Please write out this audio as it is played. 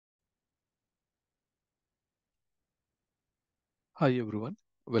Hi everyone,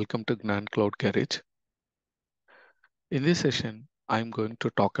 welcome to Gnan Cloud Garage. In this session, I'm going to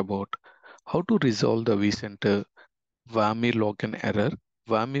talk about how to resolve the vCenter VAMI Login Error.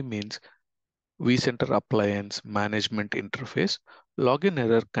 VAMI means vCenter Appliance Management Interface. Login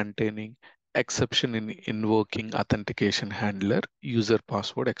error containing exception in invoking authentication handler user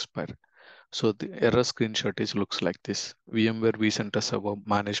password expired. So the error screenshot looks like this. VMware vCenter Server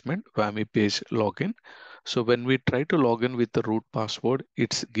Management VAMI page login. So when we try to log in with the root password,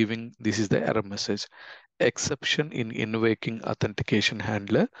 it's giving this is the error message. Exception in invoking authentication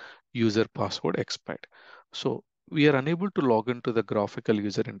handler user password expired. So we are unable to log into the graphical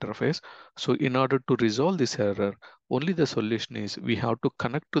user interface. So in order to resolve this error, only the solution is we have to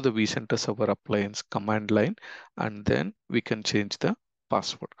connect to the vCenter Server Appliance command line, and then we can change the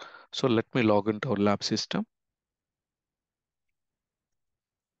password. So let me log into our lab system.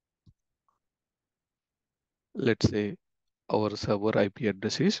 Let's say our server IP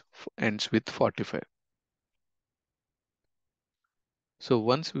address ends with 45. So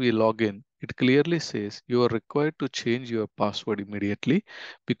once we log in, it clearly says you are required to change your password immediately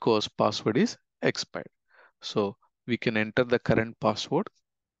because password is expired. So we can enter the current password.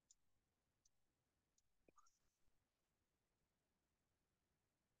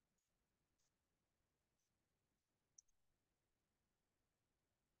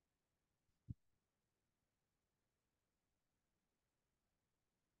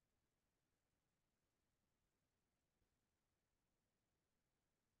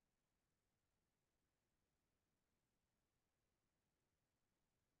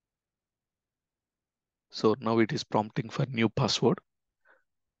 So now it is prompting for new password.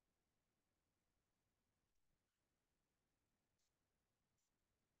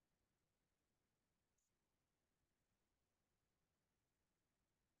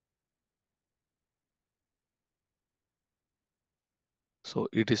 So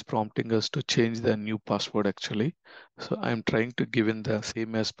it is prompting us to change the new password actually. So I'm trying to give in the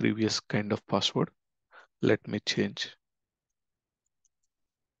same as previous kind of password. Let me change.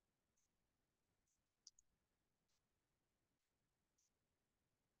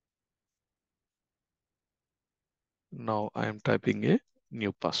 Now I am typing a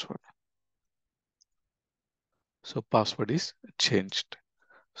new password. So password is changed.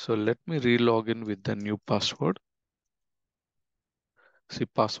 So let me re-log in with the new password. See,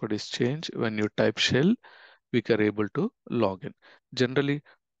 password is changed. When you type shell, we are able to log in. Generally,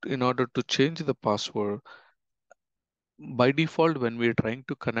 in order to change the password, by default, when we are trying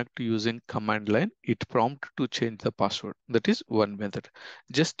to connect using command line, it prompts to change the password. That is one method.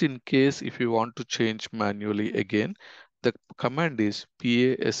 Just in case if you want to change manually again, the command is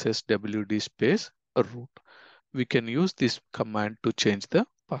passwd space root. We can use this command to change the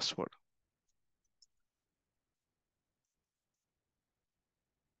password.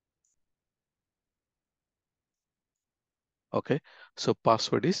 Okay, so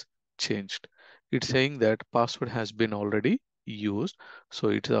password is changed. It's saying that password has been already used. So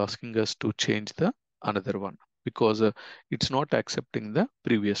it's asking us to change the another one because it's not accepting the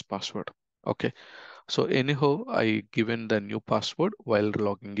previous password. Okay, so anyhow, I given the new password while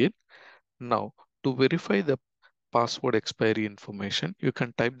logging in. Now to verify the password expiry information, you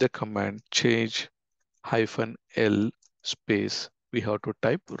can type the command change -l space. We have to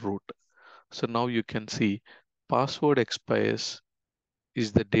type root. So now you can see password expires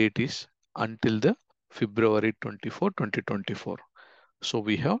is the date is until the February 24, 2024. So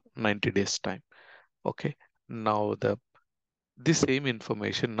we have 90 days time. Okay. Now this same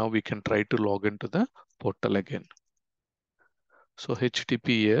information, now we can try to log into the portal again. So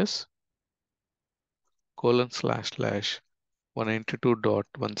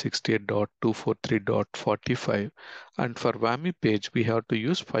https://192.168.243.45, and for VAMI page we have to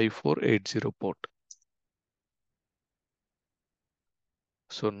use 5480 port.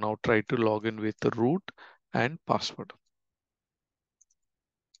 So now try to log in with the root and password.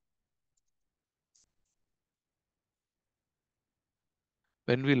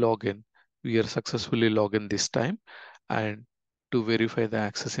 When we log in, we are successfully logged in this time, and to verify the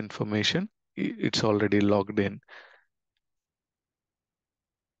access information, it's already logged in,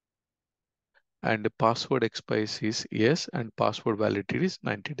 and the password expires is yes, and password validity is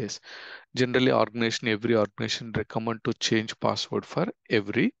 90 days. Generally, every organization recommend to change password for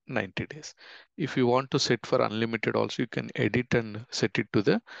every 90 days. If you want to set for unlimited also, you can edit and set it to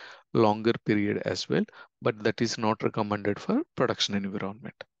the longer period as well, but that is not recommended for production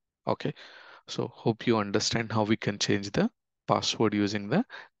environment. Okay. So hope you understand how we can change the password using the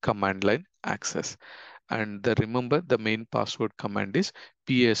command line access. And remember the main password command is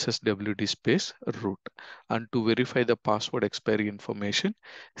passwd space root. And to verify the password expiry information,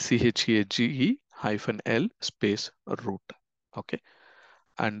 chage-l space root. Okay.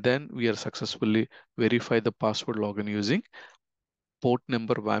 And then we are successfully verify the password login using port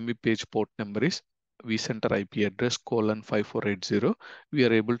number. VAMI page port number is vCenter IP address :5480. We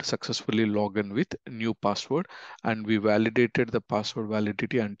are able to successfully log in with new password, and we validated the password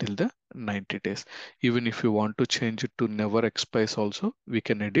validity until the 90 days. Even if you want to change it to never expires also, we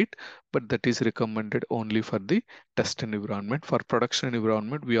can edit, but that is recommended only for the test environment. For production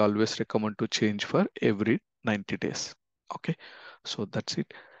environment, we always recommend to change for every 90 days. Okay, so that's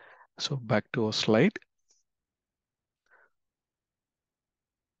it. So back to our slide.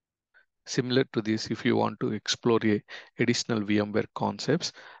 Similar to this, if you want to explore additional VMware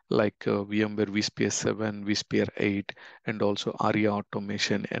concepts like VMware vSphere 7, vSphere 8, and also Aria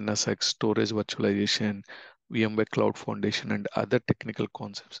Automation, NSX, Storage Virtualization, VMware Cloud Foundation, and other technical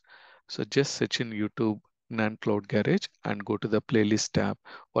concepts. So just search in YouTube NAND Cloud Garage and go to the playlist tab.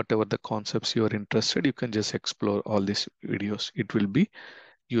 Whatever the concepts you are interested, you can just explore all these videos. It will be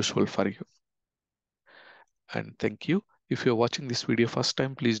useful for you. And thank you. If you're watching this video first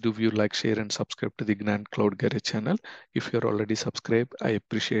time, please do view, like, share, and subscribe to the Gnan Cloud Garage channel. If you're already subscribed, I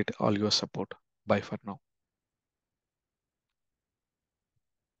appreciate all your support. Bye for now.